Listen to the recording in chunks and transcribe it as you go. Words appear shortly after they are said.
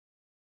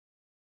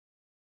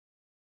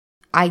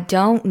I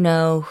don't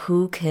know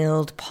who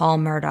killed Paul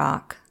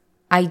Murdaugh.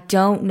 I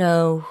don't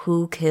know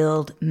who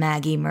killed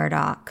Maggie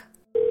Murdaugh.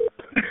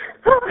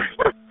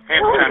 Hampton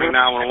County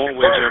 911,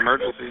 where's your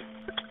emergency?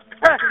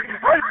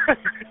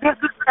 This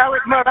is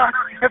Alec Murdaugh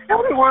at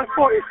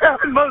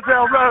 4147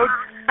 Moselle Road.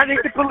 I need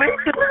the police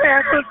to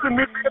answer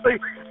immediately.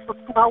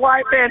 My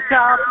wife and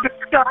child just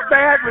shot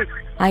badly.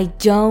 I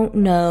don't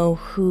know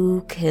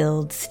who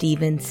killed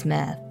Stephen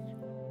Smith.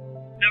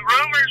 The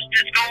rumors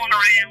that's going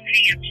around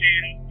Hampton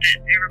that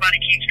everybody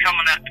keeps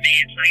coming up to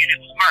me and saying it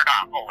was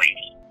Murdaugh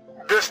boys.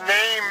 This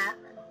name,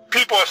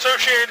 people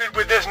associated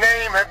with this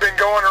name have been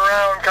going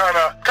around kind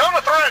of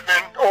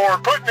threatening or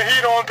putting the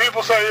heat on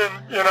people, saying,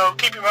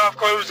 keep your mouth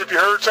closed if you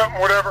heard something,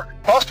 whatever.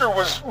 Buster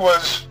was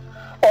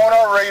on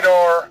our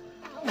radar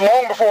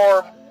long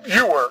before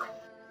you were.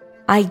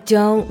 I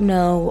don't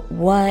know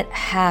what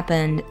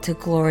happened to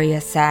Gloria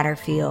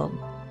Satterfield.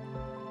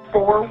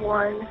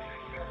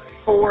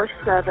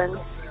 4147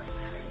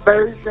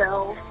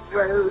 Moselle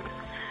Road.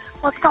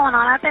 What's going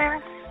on out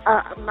there?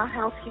 My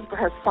housekeeper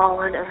has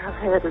fallen and her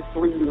head is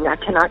bleeding. I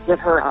cannot get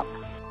her up.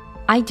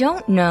 I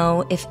don't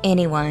know if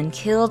anyone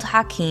killed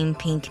Hakeem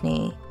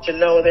Pinckney. To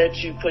know that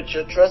you put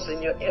your trust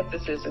and your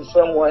emphasis in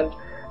someone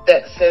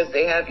that says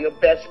they have your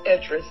best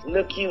interest,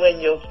 look you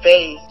in your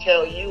face,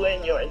 tell you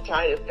and your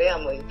entire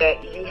family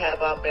that you have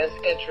our best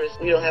interest.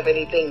 We don't have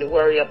anything to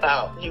worry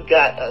about. You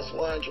got us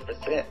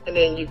 100%. And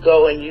then you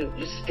go and you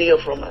steal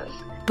from us.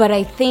 But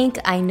I think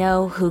I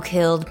know who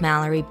killed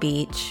Mallory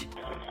Beach.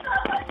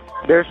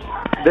 There's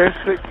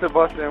 6 of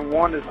us and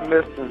one is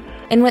missing.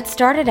 And what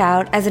started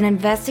out as an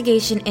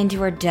investigation into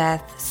her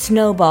death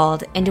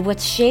snowballed into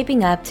what's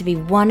shaping up to be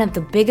one of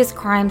the biggest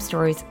crime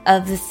stories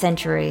of the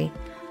century,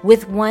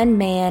 with one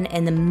man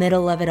in the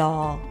middle of it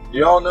all.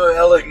 Y'all know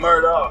Alec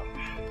Murdaugh? Oh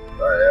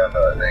yeah, I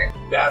know that name.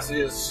 That's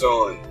his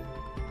son.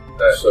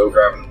 That's so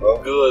driving the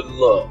boat. Good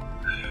luck.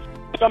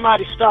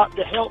 Somebody stopped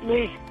to help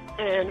me,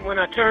 and when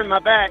I turned my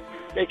back,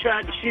 they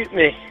tried to shoot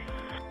me.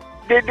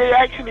 Did they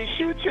actually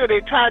shoot you, or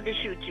they tried to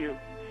shoot you?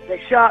 They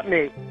shot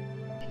me.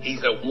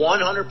 He's a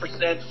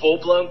 100%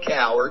 full-blown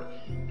coward,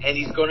 and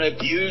he's going to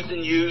abuse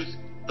and use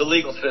the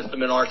legal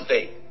system in our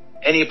state.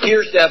 And he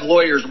appears to have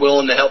lawyers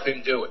willing to help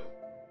him do it.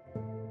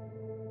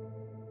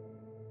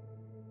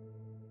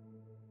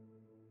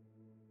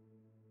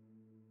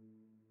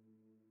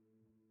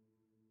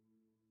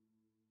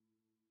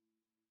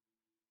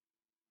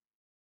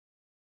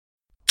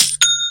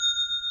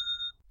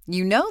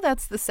 You know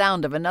that's the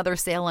sound of another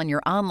sale on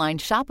your online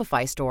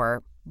Shopify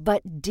store.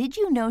 But did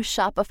you know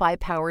Shopify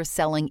powers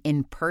selling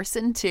in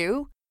person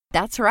too?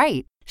 That's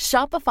right.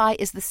 Shopify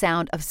is the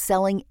sound of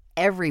selling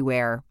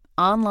everywhere.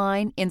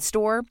 Online,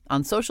 in-store,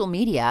 on social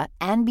media,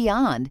 and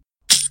beyond.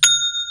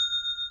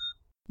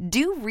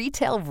 Do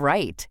retail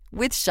right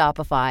with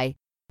Shopify.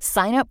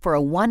 Sign up for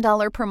a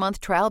 $1 per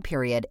month trial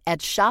period at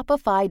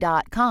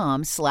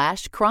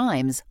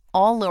shopify.com/crimes,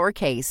 all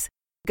lowercase.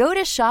 Go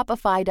to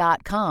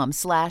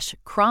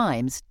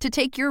shopify.com/crimes to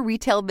take your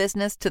retail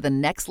business to the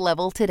next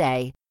level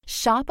today.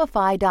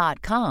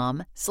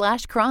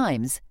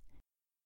 Shopify.com/crimes.